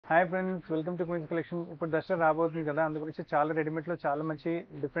Hi friends, welcome to queens collection. ఇప్పుడు దసరా రాబోతుంది కదా, అందు గురించి చాలా రెడీమేడ్లో చాలా మంచి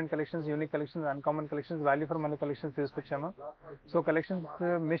different collections, unique collections, uncommon collections, value for money collections తీసుకొచ్చాము. సో కలెక్షన్స్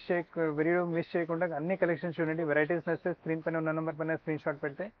వీడియో మిస్ చేయకుండా అన్ని కలెక్షన్స్ చూడండి. వెరైటీస్ నచ్చితే స్క్రీన్ పైన ఉన్న నెంబర్ పైన స్క్రీన్ షాట్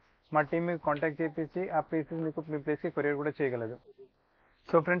పెడితే మా టీం మీకు కాంటాక్ట్ చేయించి ఆ పీసెస్ మీకు మీ ప్లేస్కి కొరియర్ కూడా చేయగలదు.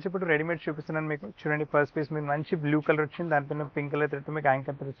 సో ఫ్రెండ్స్, ఇప్పుడు రెడీమేడ్ చూపిస్తున్నాను మీకు. చూడండి, ఫస్ట్ పీస్ మీకు మంచి బ్లూ కలర్ వచ్చింది, దానిపైన పింక్ కలర్ తో మీకు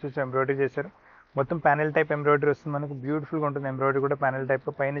యాంకర్ వచ్చేసి ఎంబ్రాయిడరీ చేశారు. మొత్తం ప్యానెల్ టైప్ ఎంబ్రాయిడరీ వస్తుంది మనకు. బ్యూటిఫుల్గా ఉంటుంది ఎంబ్రాయిడరీ కూడా. ప్యానెల్ టైప్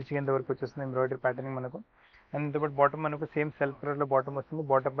పైన కింద వరకు వచ్చేస్తుంది ఎంబ్రాయిడరీ ప్యాటర్నింగ్ మనకు. అండ్ ఇంతపాటు బాటమ్ మనకు సేమ్ సెల్ఫ్ కలర్లో బాటమ్ వస్తుంది.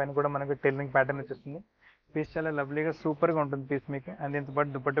 బాటమ్ పైన కూడా మనకు టైలరింగ్ ప్యాటర్న్ వచ్చేస్తుంది. పీస్ చాలా లవ్లీగా సూపర్గా ఉంటుంది పీస్ మీకు. అండ్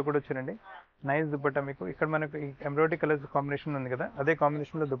ఇంతపాటు దుపట్టా కూడా చూడండి, నైస్ దుపట్టా మీకు. ఇక్కడ మనకు ఎంబ్రాయిడరీ కలర్స్ కాంబినేషన్ ఉంది కదా, అదే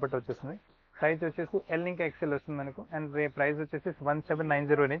కాంబినేషన్లో దుపట్టా వచ్చేస్తుంది. సైజ్ వచ్చేసి ఎల్ ఇంకా ఎక్సెల్ వస్తుంది మనకు. అండ్ ప్రైస్ వచ్చేసి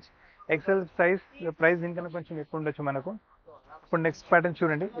 1790 రేంజ్. ఎక్సెల్ సైజ్ ప్రైస్ దీనికన్నా కొంచెం ఎక్కువ ఉండొచ్చు మనకు. ఇప్పుడు నెక్స్ట్ ప్యాటర్న్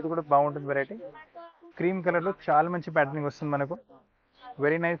చూడండి, ఇది కూడా బాగుంటుంది వెరైటీ. క్రీమ్ కలర్లో చాలా మంచి ప్యాటర్నింగ్ వస్తుంది మనకు.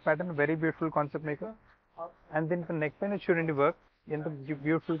 Very nice pattern, very beautiful concept మీకు. అండ్ దీనికి నెక్ పైన చూడండి వర్క్ ఎంత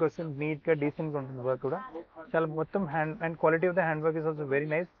బ్యూటిఫుల్గా వస్తుంది, నీట్గా డీసెంట్గా ఉంటుంది వర్క్ కూడా. చాలా మొత్తం hand and quality of the hand work is also very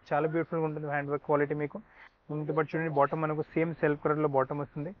nice. చాలా బ్యూటిఫుల్గా ఉంటుంది హ్యాండ్ వర్క్ క్వాలిటీ మీకు. ఇంత బట్ చూడండి, బాటమ్ మనకు సేమ్ సెల్ఫ్ కలర్లో బాటమ్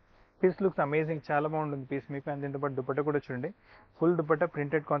వస్తుంది. పీస్ లుక్స్ అమేజింగ్, చాలా బాగుంటుంది పీస్ మీకు. అండ్ దీంతో పాటు దుపట్టా కూడా చూడండి, ఫుల్ దుపట్టా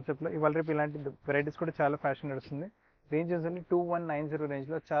ప్రింటెడ్ కాన్సెప్ట్లో. ఇవాళ రేపు ఇలాంటి వెరైటీస్ కూడా చాలా ఫ్యాషన్ నడుస్తుంది. రేంజ్ వచ్చి 2190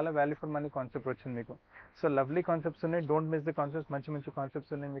 రేంజ్లో చాలా వాల్యూ ఫర్ మనీ కాన్సెప్ట్ వచ్చింది మీకు. సో లవ్లీ కాన్సెప్ట్స్ ఉన్నాయి, డోంట్ మిస్ ద కాన్సెప్ట్స్. మంచి మంచి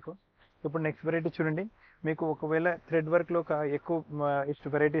కాన్సెప్ట్స్ ఉన్నాయి మీకు. ఇప్పుడు నెక్స్ట్ వెరైటీ చూడండి, మీకు ఒకవేళ థ్రెడ్ వర్క్లో ఎక్కువ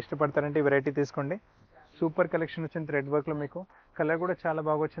వెరైటీ ఇష్టపడతారంటే ఈ వెరైటీ తీసుకోండి. సూపర్ కలెక్షన్ వచ్చింది థ్రెడ్ వర్క్లో మీకు. కలర్ కూడా చాలా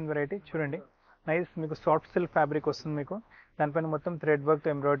బాగా వచ్చింది వెరైటీ చూడండి. నైస్ మీకు సాఫ్ట్ సిల్క్ ఫ్యాబ్రిక్ వస్తుంది మీకు. దానిపైన మొత్తం థ్రెడ్ వర్క్తో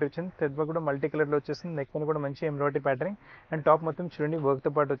ఎంబ్రాయిడరీ వచ్చింది. థ్రెడ్ వర్క్ కూడా మల్టీ కలర్లో వచ్చేస్తుంది. నెక్ పైన కూడా మంచి ఎంబ్రాయిడరీ ప్యాటర్నింగ్. అండ్ టాప్ మొత్తం చూడండి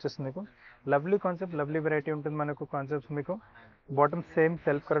వర్క్తో పాటు వచ్చేస్తుంది మీకు. లవ్లీ కాన్సెప్ట్, లవ్లీ వెరైటీ ఉంటుంది మనకు కాన్సెప్ట్స్ మీకు. బాటమ్ సేమ్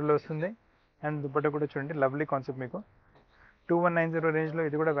సెల్ఫ్ కలర్లో వస్తుంది. అండ్ దుపట్టా కూడా చూడండి, లవ్లీ కాన్సెప్ట్ మీకు. 2190 రేంజ్లో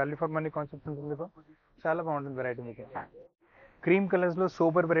ఇది కూడా వాల్యూ ఫర్ మనీ కాన్సెప్ట్ ఉంటుంది మీకు. చాలా బాగుంటుంది వెరైటీ మీకు. క్రీమ్ కలర్స్లో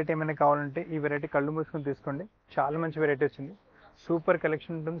సూపర్ వెరైటీ ఏమైనా కావాలంటే ఈ వెరైటీ కళ్ళు మూసుకొని తీసుకోండి. చాలా మంచి వెరైటీ వచ్చింది. సూపర్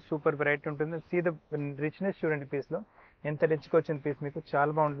కలెక్షన్ ఉంటుంది, సూపర్ వెరైటీ ఉంటుంది. సీ ద రిచ్నెస్ చూడండి పీస్లో, ఎంత రిచ్గా వచ్చింది పీస్ మీకు.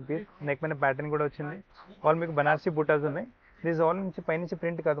 చాలా బాగుంటుంది పీస్. నెక్ పైన ప్యాటర్న్ కూడా వచ్చింది. ఆల్ మీకు బనారసీ బూటాస్ ఉన్నాయి. దిస్ ఆల్ నుంచి పైనుంచి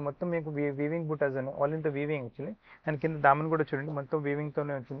ప్రింట్ కాదు, మొత్తం మీకు వీవింగ్ బూటాస్ ఉన్నాయి. ఆల్ ఇంత వీవింగ్ వచ్చింది. అండ్ కింద దామన్ కూడా చూడండి, మొత్తం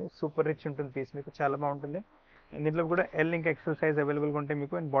వీవింగ్తోనే వచ్చింది. సూపర్ రిచ్ ఉంటుంది పీస్ మీకు, చాలా బాగుంటుంది. దీంట్లో కూడా ఎల్ ఇంకా ఎక్సెల్ సైజ్ అవైలబుల్గా ఉంటాయి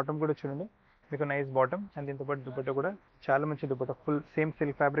మీకు. అండ్ బాటమ్ కూడా చూడండి మీకు, నైస్ బాటమ్. అండ్ దీంతో పాటు దుపట్టా కూడా చాలా మంచి dupatta, full same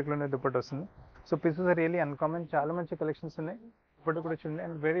silk ఫ్యాబ్రిక్లోనే dupatta వస్తుంది. So pieces are really uncommon, చాలా మంచి కలెక్షన్స్ ఉన్నాయి. దుపట్టా కూడా చూడండి.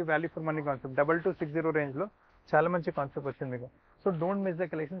 And very value for money concept. 2260 రేంజ్లో చాలా మంచి కాన్సెప్ట్ వచ్చింది మీకు. So don't miss the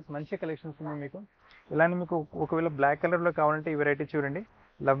collections, మంచి కలెక్షన్స్ ఉన్నాయి మీకు. ఇలానే మీకు ఒకవేళ బ్లాక్ కలర్లో కావాలంటే ఈ వెరైటీ చూడండి,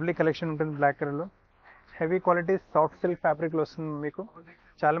 లవ్లీ కలెక్షన్ ఉంటుంది బ్లాక్ కలర్లో. హెవీ క్వాలిటీ సాఫ్ట్ సిల్క్ ఫ్యాబ్రిక్లో వస్తుంది మీకు.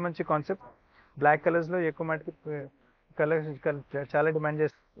 చాలా మంచి కాన్సెప్ట్. బ్లాక్ కలర్స్లో ఎక్కువ మటుకు కలర్స్ చాలా డిమాండ్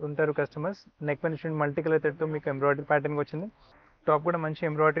చేస్తుంటారు కస్టమర్స్. నెక్ పైన చూడండి మల్టీ కలర్ థ్రెడ్తో మీకు ఎంబ్రాయిడరీ ప్యాటర్న్ వచ్చింది. టాప్ కూడా మంచి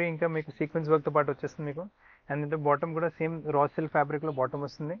ఎంబ్రాయిడరీ ఇంకా మీకు సీక్వెన్స్ వర్క్తో పాటు వచ్చేస్తుంది మీకు. అండ్ ఇంత బాటమ్ కూడా సేమ్ రా సిల్క్ ఫ్యాబ్రిక్లో బాటమ్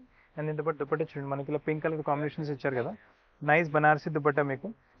వస్తుంది. అండ్ ఇంత పాటు దుపట్టా చూడండి, మనకి ఇలా పింక్ కలర్ కాంబినేషన్స్ ఇచ్చారు కదా. నైస్ బనారసీ దుపట్టా మీకు.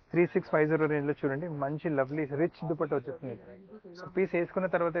 3650 రేంజ్లో చూడండి, మంచి లవ్లీ రిచ్ దుపట్టా వచ్చేస్తుంది. సో పీస్ వేసుకున్న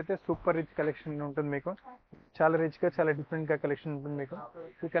తర్వాత అయితే సూపర్ రిచ్ కలెక్షన్ ఉంటుంది మీకు. చాలా రిచ్గా, చాలా డిఫరెంట్గా కలెక్షన్ ఉంటుంది మీకు.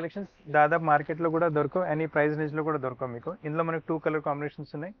 ఈ కలెక్షన్స్ దాదాపు మార్కెట్లో కూడా దొరకవు, ఎనీ ప్రైస్ రేంజ్లో కూడా దొరకవు మీకు. ఇందులో మనకు 2 కలర్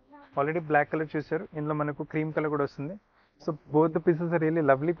కాంబినేషన్స్ ఉన్నాయి. ఆల్రెడీ బ్లాక్ కలర్ చూసారు, ఇందులో మనకు క్రీమ్ కలర్ కూడా వస్తుంది. So both pieces really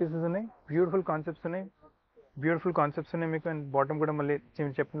lovely pieces ఉన్నాయి. బ్యూటిఫుల్ కాన్సెప్ట్స్ ఉన్నాయి, మీకు. అండ్ బాటమ్ కూడా మళ్ళీ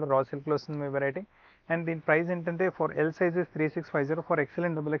చెప్పిన రా సిల్క్లో వస్తుంది మీ వెరైటీ. అండ్ దీని ప్రైస్ ఏంటంటే for L sizes 3650, for XL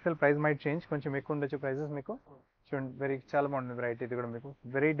and double XL price might change, కొంచెం ఎక్కువ ఉండొచ్చు ప్రైసెస్ మీకు. చూడండి, చాలా బాగుంటుంది వెరైటీ. ఇది కూడా మీకు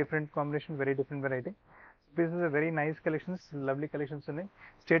very different combination, very different variety. Pieces very nice collections, lovely collections ఉన్నాయి.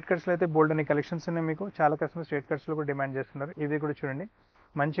 స్ట్రేట్ కట్స్లో అయితే బోల్డ్ అనే కలెక్షన్స్ ఉన్నాయి మీకు. చాలా కస్టమర్స్ స్ట్రేట్ కట్స్లో కూడా డిమాండ్ చేస్తున్నారు. ఇది కూడా చూడండి,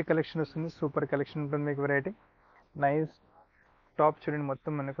 మంచి కలెక్షన్ వస్తుంది, సూపర్ కలెక్షన్ ఉంటుంది మీకు వెరైటీ. నైస్ టాప్ చూడండి,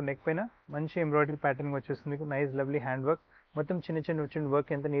 మొత్తం మనకు నెక్ పైన మంచి ఎంబ్రాయిడరీ ప్యాటర్న్ వచ్చేస్తుంది మీకు. నైస్ లవ్లీ హ్యాండ్ వర్క్, మొత్తం చిన్న చిన్న వచ్చిన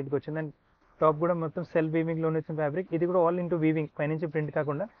వర్క్ ఎంత నీట్గా వచ్చింది. అండ్ టాప్ కూడా మొత్తం సెల్ఫ్ వీవింగ్లోనే వచ్చిన ఫ్యాబ్రిక్. ఇది కూడా ఆల్ ఇంటూ వీవింగ్, పైనుంచి ప్రింట్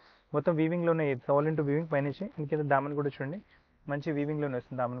కాకుండా మొత్తం వీవింగ్లోనే, ఆల్ ఇంటూ వీవింగ్ పైనుంచి. ఇంకేదో దామన్ కూడా చూడండి, మంచి వీవింగ్లోనే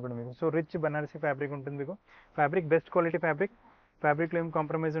వస్తుంది దామన్ కూడా మీకు. సో రిచ్ బనారసీ ఫ్యాబ్రిక్ ఉంటుంది మీకు. ఫ్యాబ్రిక్ బెస్ట్ క్వాలిటీ ఫ్యాబ్రిక్లో ఏం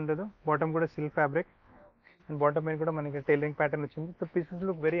కాంప్రమైజ్ ఉండదు. బాటమ్ కూడా సిల్క్ ఫ్యాబ్రిక్. అండ్ బాటమ్ పైన కూడా మనకి టైలరింగ్ ప్యాటర్న్ వచ్చింది. So pieces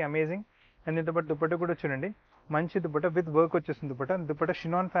look very amazing. And దీంతో పాటు దుపట్టా కూడా చూడండి, మంచి దుపట్టా విత్ వర్క్ వచ్చేస్తుంది. దుపట్టా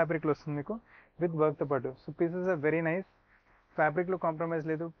షినాన్ ఫ్యాబ్రిక్లో వస్తుంది మీకు విత్ వర్క్తో పాటు. So pieces are very nice. ఫ్యాబ్రిక్లో కాంప్రమైజ్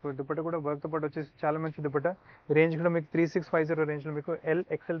లేదు. దుపట్టా కూడా వర్క్తో పాటు వచ్చేసి చాలా మంచి దుపట్టా. రేంజ్ కూడా మీకు 3650 రేంజ్లో మీకు L,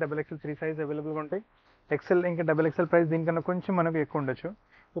 XL, double XL 3 size అవైలబుల్గా ఉంటాయి. ఎక్సెల్ ఇంకా డబుల్ ఎక్సెల్ ప్రైస్ దీనికన్నా కొంచెం మనకు ఎక్కువ ఉండొచ్చు.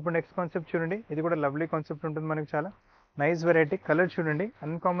 ఇప్పుడు నెక్స్ట్ కాన్సెప్ట్ చూడండి, ఇది కూడా లవ్లీ కాన్సెప్ట్ ఉంటుంది మనకు. చాలా నైస్ వెరైటీ. కలర్ చూడండి,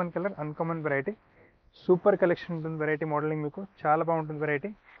 uncommon colour, uncommon variety. Super collection ఉంటుంది వెరైటీ. మోడలింగ్ మీకు చాలా బాగుంటుంది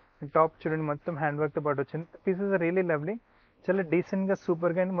వెరైటీ. టాప్ చూడండి మొత్తం హ్యాండ్ వర్క్తో పాటు వచ్చింది. పీసెస్ రియలీ లవ్లీ, చాలా డీసెంట్గా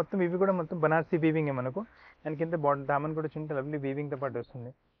సూపర్గా అండ్ మొత్తం ఇవి కూడా మొత్తం బనారసి వీవింగ్ మనకు. అండ్ కింద దామన్ కూడా వచ్చింది లవ్లీ వీవింగ్తో పాటు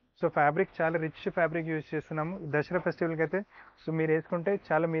వస్తుంది. సో ఫ్యాబ్రిక్ చాలా రిచ్ ఫ్యాబ్రిక్ యూజ్ చేస్తున్నాము దసరా ఫెస్టివల్కి అయితే. సో మీరు వేసుకుంటే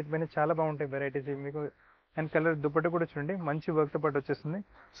చాలా మీ పైన చాలా బాగుంటాయి వెరైటీస్ మీకు. అండ్ కలర్ దుపట్ట కూడా చూడండి మంచి వర్క్తో పాటు వచ్చేస్తుంది.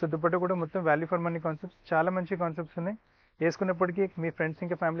 సో దుపట్ట కూడా మొత్తం వాల్యూ ఫర్ మనీ కాన్సెప్ట్స్, చాలా మంచి కాన్సెప్ట్స్ ఉన్నాయి. వేసుకున్నప్పటికీ మీ ఫ్రెండ్స్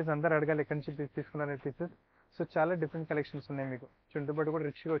ఇంకా ఫ్యామిలీస్ అందరూ అడగాలి ఎక్కడి నుంచి తీసుకున్నారు పీసెస్. సో చాలా డిఫరెంట్ కలెక్షన్స్ ఉన్నాయి మీకు. చూడండి దుపట్ట కూడా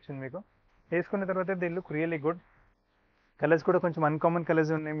రిచ్గా వచ్చింది మీకు. వేసుకున్న తర్వాత they look really good. Colours కూడా కొంచెం అన్కామన్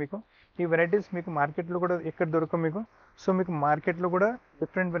కలర్స్ ఉన్నాయి మీకు. ఈ వెరైటీస్ మీకు మార్కెట్లో కూడా ఎక్కడ దొరకవు మీకు. సో మీకు మార్కెట్లో కూడా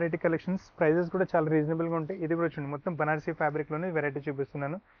డిఫరెంట్ వెరైటీ కలెక్షన్స్, ప్రైజెస్ కూడా చాలా రీజనబుల్గా ఉంటాయి. ఇది కూడా చూడండి మొత్తం బనారసీ ఫ్యాబ్రిక్లోనే వెరైటీ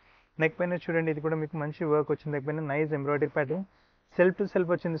చూపిస్తున్నాను. నెక్ పైన చూడండి ఇది కూడా మీకు మంచి వర్క్ వచ్చింది. నెక్ పైన nice embroidery pattern, self to self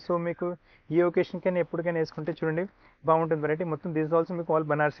వచ్చింది. సో మీకు ఈ ఒకేషన్కైనా ఎప్పటికైనా వేసుకుంటే చూడండి బాగుంటుంది వెరైటీ. మొత్తం దిస్ ఆల్సో మీకు ఆల్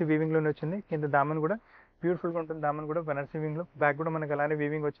బనారసీ వీవింగ్లోనే వచ్చింది. కింద దామన్ కూడా బ్యూటిఫుల్గా ఉంటుంది. దామన్ కూడా బనారసీ వీవింగ్లో, బ్యాక్ కూడా మనకు అలానే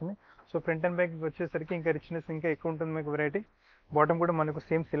వీవింగ్ వచ్చింది. సో ఫ్రంట్ అండ్ బ్యాక్ వచ్చేసరికి ఇంకా రిచ్నెస్ ఇంకా ఎక్కువ ఉంటుంది మీకు వెరైటీ. బాటమ్ కూడా మనకు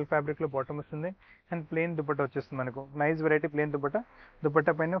సేమ్ సిల్క్ ఫ్యాబ్రిక్లో బాటమ్ వస్తుంది. అండ్ ప్లెయిన్ దుపట్టా వచ్చేస్తుంది మనకు. Nice variety plain dupatta.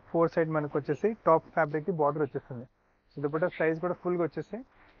 Dupatta పైన 4 సైడ్ మనకు వచ్చేసి టాప్ ఫ్యాబ్రిక్కి బార్డర్ వచ్చేస్తుంది. సో దుపట్టా సైజ్ కూడా ఫుల్గా వచ్చేసి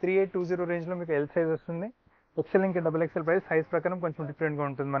 3820 రేంజ్లో మీకు ఎల్ సైజ్ వస్తుంది. ఎక్సెల్ ఇంకా డబుల్ ఎక్సెల్ ప్రైస్ సైజ్ ప్రకారం కొంచెం డిఫరెంట్గా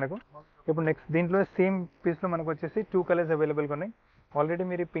ఉంటుంది మనకు. ఇప్పుడు నెక్స్ట్ దీంట్లో సేమ్ పీస్లో మనకు వచ్చేసి 2 కలర్స్ అవైలబుల్గా ఉన్నాయి. ఆల్రెడీ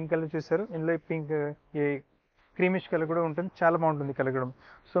మీరు పింక్ కలర్ చూసారు, ఇందులో పింక్ ఈ క్రీమిష్ కలర్ కూడా ఉంటుంది, చాలా బాగుంటుంది కలర్ కూడా.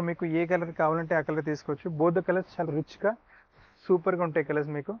 సో మీకు ఏ కలర్ కావాలంటే ఆ కలర్ తీసుకోవచ్చు. బోత్ ద కలర్స్ చాలా రిచ్గా సూపర్గా ఉంటాయి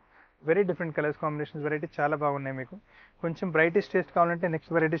కలర్స్ మీకు. Very different colours combinations variety చాలా బాగున్నాయి మీకు. కొంచెం బ్రైటిష్ టేస్ట్ కావాలంటే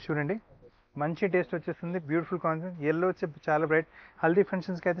నెక్స్ట్ వెరైటీస్ చూడండి. మంచి టేస్ట్ వచ్చేస్తుంది, బ్యూటిఫుల్ కాన్సెప్ట్. ఎల్లో వచ్చి చాలా బ్రైట్. హల్దీ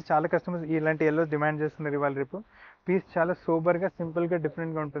ఫంక్షన్స్కి అయితే చాలా కస్టమర్స్ ఇలాంటి ఎల్లో డిమాండ్ చేస్తున్నారు ఇవాళ రేపు. పీస్ చాలా సూపర్గా సింపుల్గా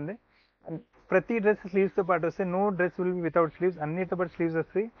డిఫరెంట్గా ఉంటుంది. ప్రతి డ్రెస్ స్లీవ్స్తో పాటు వస్తాయి. No dress will be without sleeves, అన్నిటితో పాటు స్లీవ్స్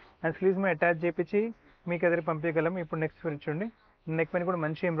వస్తాయి. అండ్ స్లీవ్స్ మేము అటాచ్ చేయించి మీకు ఎదురు పంపించగలం. ఇప్పుడు నెక్స్ట్ చూడండి నెక్ పైన కూడా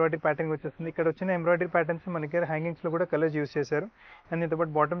మంచి ఎంబ్రాయిడరీ ప్యాటర్న్ వచ్చేస్తుంది. ఇక్కడ వచ్చిన ఎంబ్రాయిడరీ ప్యాటర్న్స్ మనకి హ్యాంగింగ్స్లో కూడా కలర్స్ యూస్ చేశారు. అండ్ దీంతో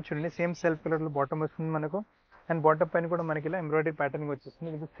పాటు బాటమ్ చూడండి సేమ్ సెల్ఫ్ కలర్లో బాటమ్ వస్తుంది మనకు. అండ్ బాటమ్ పైన కూడా మనకి ఇలా ఎంబ్రాయిడరీ ప్యాటర్న్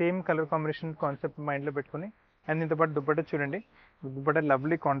వచ్చేస్తుంది. ఇది సేమ్ కలర్ కాంబినేషన్ కాన్సెప్ట్ మైండ్లో పెట్టుకుని. అండ్ దీంతో పాటు దుపట్టా చూడండి, దుపట్టా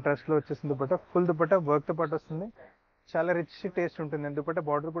లవ్లీ కాంట్రాస్ట్లో వచ్చేస్తుంది. దుపట్టా ఫుల్ దుపట్టా వర్క్తో పాటు వస్తుంది, చాలా రిచ్ టేస్ట్ ఉంటుంది. అండ్ దుపట్టా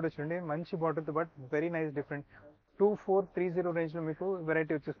బార్డర్ కూడా చూడండి మంచి బార్డర్తో పాటు వెరీ నైస్ డిఫరెంట్ 2430 రేంజ్లో మీకు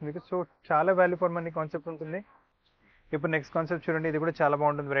వెరైటీ వచ్చేస్తుంది మీకు. సో చాలా వాల్యూ ఫర్ మనీ కాన్సెప్ట్ ఉంటుంది. ఇప్పుడు నెక్స్ట్ కాన్సెప్ట్ చూడండి, ఇది కూడా చాలా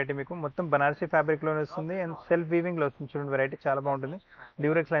బాగుంటుంది వెరైటీ మీకు. మొత్తం బనారసీ ఫ్యాబ్రిక్లోనే వస్తుంది అండ్ సెల్ఫ్ వీవింగ్లో వస్తుంది చూడండి వెరైటీ చాలా బాగుంటుంది.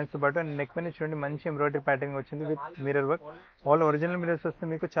 డ్యూరెక్స్ లైన్స్తో పాటు అండ్ నెక్ పైన చూడండి మంచి ఎంబ్రాయిడరీ ప్యాటర్న్ వచ్చింది with mirror work. All original mirrors వస్తుంది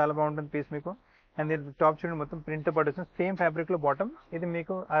మీకు, చాలా బాగుంటుంది పీస్ మీకు. అండ్ టాప్ చూడండి మొత్తం ప్రింట్తో పాటు వస్తుంది. సేమ్ ఫ్యాబ్రిక్లో బాటమ్, ఇది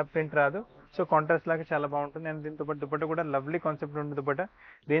మీకు ఆ ప్రింట్ రాదు. సో కాంట్రాస్ట్ లాగా చాలా బాగుంటుంది. అండ్ దీంతో పాటు దుపట్టా కూడా లవ్లీ కాన్సెప్ట్ ఉంటుంది. దుపట్టా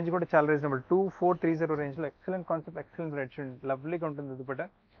రేంజ్ కూడా చాలా రీజనబుల్ 2430 రేంజ్లో ఎక్సలెంట్ కాన్సెప్ట్, ఎక్సలెంట్ వెరైటీ చూడండి లవ్లీగా ఉంటుంది dupatta.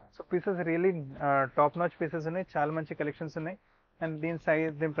 So pieces really top notch pieces ఉన్నాయి, చాలా మంచి కలెక్షన్స్ ఉన్నాయి. అండ్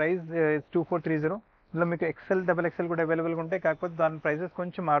దీని ప్రైస్ 2430. ఇందులో మీకు ఎక్సెల్ డబల్ ఎక్సెల్ కూడా అవైలబుల్గా ఉంటాయి, కాకపోతే దాని ప్రైసెస్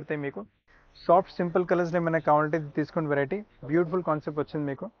కొంచెం మారుతాయి మీకు. సాఫ్ట్ సింపుల్ కలర్స్ ఏమైనా కావాలంటే తీసుకోండి వెరైటీ. బ్యూటిఫుల్ కాన్సెప్ట్ వచ్చింది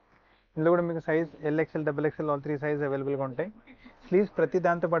మీకు. ఇందులో కూడా మీకు size L XL double XL all 3 size అవైలబుల్గా ఉంటాయి. స్లీవ్స్ ప్రతి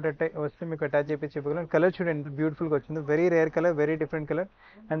దాంతో పాటు వస్తే మీకు అటాచ్ చేయించి చెప్పగలను. కలర్ చూడండి బ్యూటిఫుల్గా వచ్చింది, very rare colour, very different colour.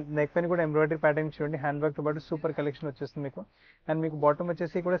 And neck పైన కూడా ఎంబ్రాయిడరీ ప్యాటర్న్ చూడండి హ్యాండ్ వర్క్తో పాటు సూపర్ కలెక్షన్ వచ్చేస్తుంది మీకు. అండ్ మీకు బాటమ్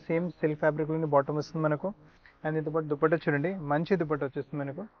వచ్చేసి కూడా సేమ్ సిల్క్ ఫ్యాబ్రిక్లోని బాటమ్ వస్తుంది మనకు. అండ్ దీంతో పాటు దుపట్టా చూడండి మంచి దుపట్టా వచ్చేస్తుంది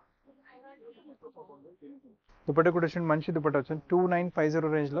మనకు. దుపట్టా కూడా చూడండి మంచి దుపట్టా వచ్చింది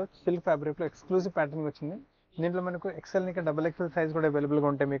 2950 రేంజ్లో సిల్క్ ఫ్యాబ్రిక్లో ఎక్స్క్లూజివ్ ప్యాటర్న్ వచ్చింది. దీంట్లో మనకు ఎక్సెల్ ఇంకా డబల్ ఎక్సెల్ సైజ్ కూడా అవైలబుల్గా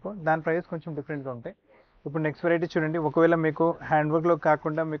ఉంటాయి మీకు. దాని ప్రైస్ కొంచెం డిఫరెంట్గా ఉంటాయి. ఇప్పుడు నెక్స్ట్ వెరైటీ చూడండి, ఒకవేళ మీకు హ్యాండ్ వర్క్లో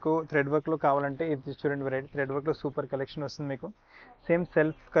కాకుండా మీకు థ్రెడ్ వర్క్లో కావాలంటే ఇది చూడండి వెరైటీ. థ్రెడ్ వర్క్లో సూపర్ కలెక్షన్ వస్తుంది మీకు. సేమ్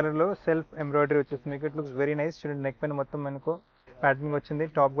సెల్ఫ్ కలర్లో సెల్ఫ్ ఎంబ్రాయిడరీ వచ్చేస్తుంది మీకు. It looks very nice. చూడండి నెక్ పైన మొత్తం మనకు ప్యాటర్న్ వచ్చింది.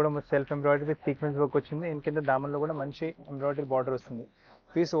 టాప్ కూడా self embroidery with sequence work వచ్చింది. కింద దామన్లో కూడా మంచి ఎంబ్రాయిడరీ బార్డర్ వస్తుంది.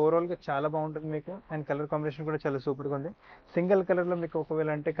 పీస్ ఓవరాల్గా చాలా బాగుంటుంది మీకు. అండ్ కలర్ కాంబినేషన్ కూడా చాలా సూపర్గా ఉంది. సింగిల్ కలర్లో మీకు ఒకవేళ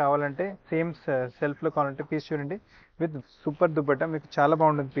అంటే కావాలంటే సేమ్ సెల్ఫ్లో కావాలంటే పీస్ చూడండి విత్ సూపర్ దుపట్టా మీకు చాలా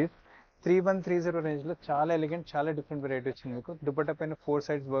బాగుంటుంది పీస్. 3130 రేంజ్లో చాలా ఎలిగెంట్, చాలా డిఫరెంట్ వెరైటీ వచ్చింది మీకు. దుపట్టా పైన 4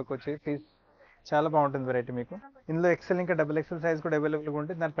 సైడ్స్ వర్క్ వచ్చి పీస్ చాలా బాగుంటుంది వెరైటీ మీకు. ఇందులో ఎక్సెల్ ఇంకా డబుల్ ఎక్సెల్ సైజ్ కూడా అవైలబుల్గా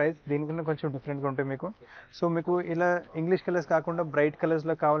ఉంటుంది. దాని ప్రైస్ దీనికన్నా కొంచెం డిఫరెంట్గా ఉంటుంది మీకు. సో మీకు ఇలా ఇంగ్లీష్ కలర్స్ కాకుండా బ్రైట్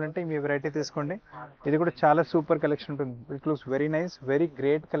కలర్స్లో కావాలంటే మీ వెరైటీ తీసుకోండి. ఇది కూడా చాలా సూపర్ కలెక్షన్ ఉంటుంది. It looks very nice, very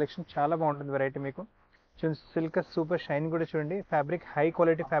great collection, చాలా బాగుంటుంది వెరైటీ మీకు. చూడండి సిల్క్ సూపర్ షైన్ కూడా చూడండి, ఫ్యాబ్రిక్ హై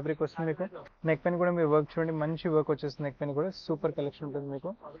క్వాలిటీ ఫ్యాబ్రిక్ వస్తుంది మీకు. నెక్ పెన్ కూడా మీరు వర్క్ చూడండి మంచి వర్క్ వచ్చేస్తుంది. నెక్ పెన్ కూడా సూపర్ కలెక్షన్ ఉంటుంది మీకు.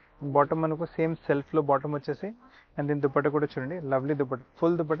 బాటమ్ మనకు సేమ్ సెల్ఫ్లో బాటమ్ వచ్చేసి. అండ్ దీని దుపట్టా కూడా చూడండి లవ్లీ దుపట్టా,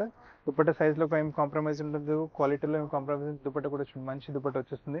 ఫుల్ దుపట్టా. దుపట్టా సైజ్లో ఏం కాంప్రమైజ్ ఉంటుంది, క్వాలిటీలో ఏం కాంప్రమైజ్. దుపట్టా కూడా చూడండి మంచి దుపట్టా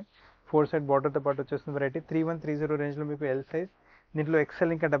వచ్చేస్తుంది. 4 సైడ్ బార్డర్తో పాటు వచ్చేస్తుంది వెరైటీ. 3130 రేంజ్లో మీకు ఎల్ సైజ్. దీంట్లో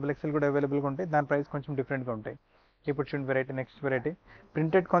ఎక్సెల్ ఇంకా డబుల్ ఎక్సెల్ కూడా అవైలబుల్గా ఉంటాయి. దాని ప్రైస్ కొంచెం డిఫరెంట్గా ఉంటాయి. ఇప్పుడు చూడండి వెరైటీ, నెక్స్ట్ వెరైటీ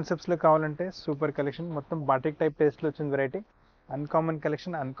ప్రింటెడ్ కాన్సెప్ట్స్లో కావాలంటే సూపర్ కలెక్షన్, మొత్తం బాటిక్ టైప్ టేస్ట్లో వచ్చిన variety, uncommon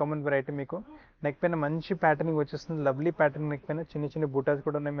collection, uncommon variety. మీకు నెక్ పైన మంచి ప్యాటర్నింగ్ వచ్చేస్తుంది, లవ్లీ ప్యాటర్న్ నెక్ పైన చిన్న చిన్న బూటాస్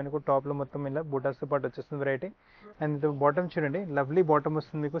కూడా ఉన్నాయి మనకు, టాప్లో మొత్తం ఇలా బూటాస్తో పాటు వచ్చేస్తుంది వెరైటీ. అండ్ బాటమ్ చూడండి, లవ్లీ బాటమ్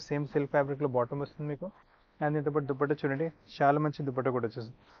వస్తుంది మీకు, సేమ్ సిల్క్ ఫ్యాబ్రిక్లో బాటమ్ వస్తుంది మీకు. అండ్ దీంతో పాటు దుపట్టా చూడండి, చాలా మంచి దుపట్టా కూడా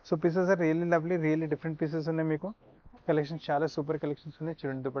వచ్చేస్తుంది. So pieces are really lovely, really different pieces ఉన్నాయి మీకు. కలెక్షన్ చాలా సూపర్ కలెక్షన్స్ ఉన్నాయి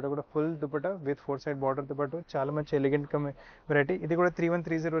చూడండి. దుపట్టా కూడా ఫుల్ దుపట్టా విత్ 4 సైడ్ బార్డర్తో పాటు చాలా మంచి ఎలిగెంట్ వెరైటీ. ఇది కూడా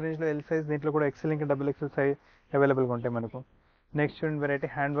 3130 రేంజ్లో ఎల్ సైజ్, దీంట్లో కూడా ఎక్సెల్ ఇంకా డబుల్ ఎక్సెల్ సైజ్ అవైలబుల్గా ఉంటాయి మనకు. నెక్స్ట్ చూడండి వెరైటీ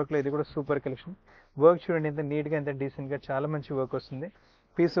హ్యాండ్ వర్క్లో, ఇది కూడా సూపర్ కలెక్షన్. వర్క్ చూడండి ఎంత నీట్గా ఎంత డీసెంట్గా చాలా మంచి వర్క్ వస్తుంది.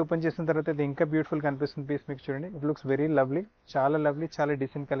 పీస్ ఓపెన్ చేసిన తర్వాత ఇది ఇంకా బ్యూటిఫుల్ కనిపిస్తుంది పీస్ మీకు చూడండి. ఇట్ లుక్స్ వెరీ లవ్లీ, చాలా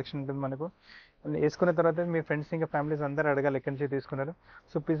డీసెంట్ కలెక్షన్ ఉంటుంది మనకు. వేసుకున్న తర్వాత మీ ఫ్రెండ్స్ ఇంకా ఫ్యామిలీస్ అందరూ అడగాలి ఎక్కడి నుంచి తీసుకున్నారు.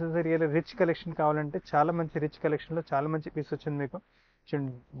 So pieces real rich collection కావాలంటే చాలా మంచి రిచ్ కలెక్షన్లో చాలా మంచి పీస్ వచ్చింది మీకు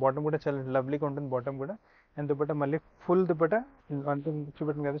చూడండి. బాటమ్ కూడా చాలా లవ్లీగా ఉంటుంది బాటమ్ కూడా. అండ్ దుపట్టా మళ్ళీ ఫుల్ దుపట్టా అంత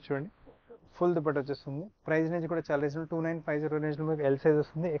చూపెట్టింది కదా చూడండి, ఫుల్ దుపట్టా వచ్చేస్తుంది. ప్రైస్ రేంజ్ కూడా చాలా రీజనబుల్, 2950 రేంజ్లో మీకు ఎల్ సైజ్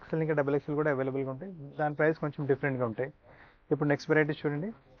వస్తుంది, ఎక్సెల్ ఇంకా డబుల్ ఎక్సెల్ కూడా అవైలబుల్గా ఉంటాయి. దాని ప్రైస్ కొంచెం డిఫరెంట్గా ఉంటాయి. ఇప్పుడు నెక్స్ట్ వెరైటీ చూడండి,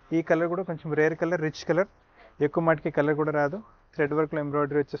 ఈ కలర్ కూడా కొంచెం రేర్ కలర్, రిచ్ కలర్, ఎక్కువ మాటికి కలర్ కూడా రాదు. థ్రెడ్ వర్క్లో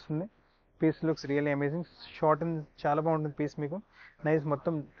ఎంబ్రాయిడరీ వచ్చేస్తుంది. Piece looks really amazing, short and చాలా బాగుంటుంది పీస్ మీకు. నైస్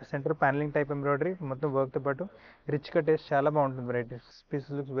మొత్తం సెంటర్ ప్యానలింగ్ టైప్ ఎంబ్రాయిడరీ మొత్తం వర్క్తో పాటు రిచ్గా టేస్ట్ చాలా బాగుంటుంది varieties. Piece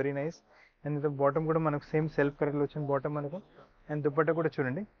looks very nice. And bottom కూడా మనకు సేమ్ సెల్ఫ్ కలర్లో వచ్చిన బాటమ్ మనకు. అండ్ దుపట్టా కూడా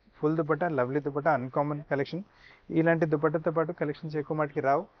చూడండి, full dupatta, lovely dupatta, uncommon collection. ఇలాంటి దుపట్టాతో పాటు కలెక్షన్స్ ఎక్కువ మాటికి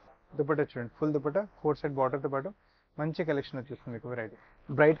రావు. దుపట్టా చూడండి, ఫుల్ దుపట్టా 4 సైడ్ బార్డర్తో పాటు మంచి కలెక్షన్ వచ్చేస్తుంది మీకు వెరైటీ.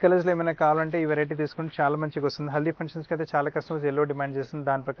 బ్రైట్ కలర్స్లో ఏమైనా కావాలంటే ఈ వెరైటీ తీసుకుంటే చాలా మంచిగా వస్తుంది. హల్దీ ఫంక్షన్స్కి అయితే చాలా కస్టమర్స్ ఎల్లో డిమాండ్ చేస్తుంది,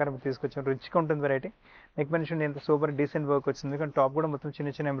 దాని ప్రకారం తీసుకొచ్చాం. రిచ్గా ఉంటుంది వెరైటీ. నెక్ పైన చూడండి ఎంత సూపర్ డీసెంట్ వర్క్ వచ్చింది. కానీ టాప్ కూడా మొత్తం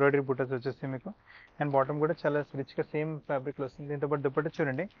చిన్న చిన్న ఎంబ్రాయిడరీ బుట్టస్ వచ్చేస్తాయి మీకు. అండ్ బాటమ్ కూడా చాలా రిచ్గా సేమ్ ఫ్యాబ్రిక్లో వస్తుంది. దీంతో పాటు దుపట్టా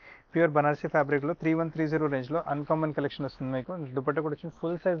చూడండి, ప్యూర్ బనారసీ ఫ్యాబ్రిక్లో 3130 రేంజ్లో అన్కామన్ కలెక్షన్ వస్తుంది మీకు. దుపట్టా కూడా వచ్చింది,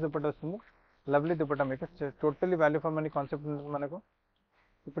 ఫుల్ సైజ్ దుపట్టా వస్తుంది, లవ్లీ దుపట్టా మీకు. Totally value for money concept ఉంటుంది మనకు.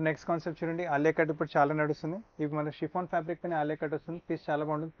 ఇప్పుడు నెక్స్ట్ కాన్సెప్ట్ చూడండి, ఆలియా కట్ ఇప్పుడు చాలా నడుస్తుంది. ఇప్పుడు మన షిఫాన్ ఫ్యాబ్రిక్ పైన ఆలియా కట్ వస్తుంది. పీస్ చాలా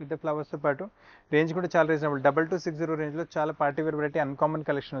బాగుంటుంది విత్ ఫ్లవర్స్తో పాటు. రేంజ్ కూడా చాలా రీజనబుల్, 2260 రేంజ్లో చాలా party wear variety, uncommon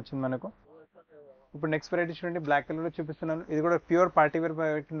collection వచ్చింది మనకు. ఇప్పుడు నెక్స్ట్ వెరైటీ చూడండి, బ్లాక్ కలర్లో చూపిస్తున్నాను. ఇది కూడా ప్యూర్ పార్టీ వేర్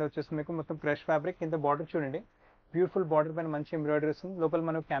కింద వచ్చేస్తుంది మీకు. మొత్తం ఫ్రెష్ ఫ్యాబ్రిక్ కింద బార్డర్ చూడండి, బ్యూటిఫుల్ బార్డర్ పైన మంచి ఎంబ్రాయిడరీ వస్తుంది. లోపల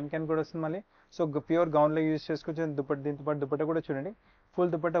మనకు క్యాన్ కూడా వస్తుంది మళ్ళీ. సో ప్యూర్ గౌన్లో యూజ్ చేసుకోవచ్చు. దుపట్టా, దీంతో పాటు దుపట్టా కూడా చూడండి,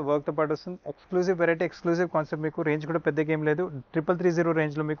 ఫుల్ దుపట్టా వర్క్తో పాటు వస్తుంది. ఎక్స్క్లూజివ్ వెరైటీ, ఎక్స్క్లూజివ్ కాన్సెప్ట్ మీకు. రేంజ్ కూడా పెద్దగా ఏం లేదు, 3330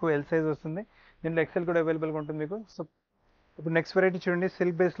 రేంజ్లో మీకు ఎల్ సైజ్ వస్తుంది. దీంట్లో ఎక్సెల్ కూడా అవైలబుల్గా ఉంటుంది మీకు. సో ఇప్పుడు నెక్స్ట్ వెరైటీ చూడండి,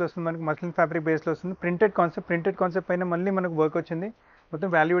 సిల్క్ బేస్లో వస్తుంది మనకు, మస్లిన్ ఫ్యాబ్రిక్ బేస్లో వస్తుంది. ప్రింటెడ్ కాన్సెప్ట్ పైన మళ్ళీ మనకు వర్క్ వచ్చింది. మొత్తం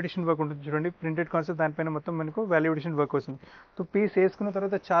వాల్యూ ఎడిషన్ వర్క్ ఉంటుంది చూడండి. ప్రింటెడ్ కాన్సెప్ట్ దానిపైన మొత్తం మనకు వాల్యూ ఎడిషన్ వర్క్ వస్తుంది. సో పీస్ వేసుకున్న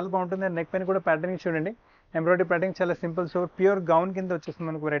తర్వాత చాలా బాగుంటుంది. నెక్ పైన కూడా ప్యాటర్నింగ్ చూడండి, ఎంబ్రాయిడరీ ప్యాటర్నింగ్ చాలా సింపుల్. సో ప్యూర్ గౌన్ కింద వచ్చేస్తుంది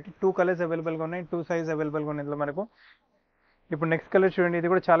మనకు వెరైటీ. 2 కలర్స్ అవైలబుల్గా ఉన్నాయి, 2 సైజ్ అవైలబుల్గా ఉన్నాయి ఇందులో మనకు. ఇప్పుడు నెక్స్ట్ కలర్ చూడండి, ఇది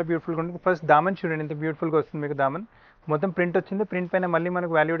కూడా చాలా బ్యూటిఫుల్గా ఉంటుంది. ఫస్ట్ దామన్ చూడండి ఎంత బ్యూటిఫుల్గా వస్తుంది మీకు. దామన్ మొత్తం ప్రింట్ వచ్చింది, ప్రింట్ పైన మళ్ళీ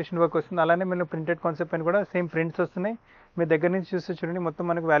మనకు వాల్యుడేషన్ వర్క్ వస్తుంది. అలానే మనకు ప్రింటెడ్ కాన్సెప్ట్ పైన కూడా సేమ్ ప్రింట్స్ వస్తున్నాయి. మీ దగ్గర నుంచి చూస్తే చూడండి, మొత్తం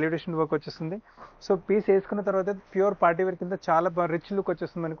మనకు వాల్యుడేషన్ వర్క్ వచ్చేస్తుంది. సో పీస్ వేసుకున్న తర్వాత ప్యూర్ పార్టీ వేర్ కింద చాలా రిచ్ లుక్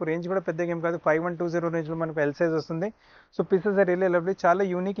వచ్చేస్తుంది మనకు. రేంజ్ కూడా పెద్దగా ఏం కాదు, 5120 రేంజ్లో మనకు ఎల్ సైజ్ వస్తుంది. So pieces are really lovely, చాలా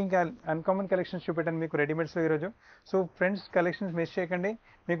యూనిక్ ఇంకా అన్కామన్ కలెక్షన్స్ చూపెట్టాను మీకు రెడీమేడ్స్లో ఈరోజు. సో ఫ్రెండ్స్, కలెక్షన్స్ మిస్ చేయకండి.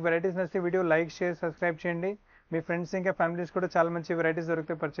 మీకు వెరైటీస్ నచ్చితే వీడియో లైక్, షేర్, సబ్స్క్రైబ్ చేయండి. మీ ఫ్రెండ్స్ ఇంకా ఫ్యామిలీస్ కూడా చాలా మంచి వెరైటీస్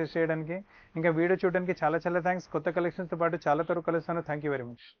దొరుకుతాయి పర్చేస్ చేయడానికి. ఇంకా వీడియో చూడడానికి చాలా థ్యాంక్స్. కొత్త కలెక్షన్స్తో పాటు చాలా త్వరగా కలుస్తాను. Thank you very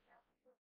much.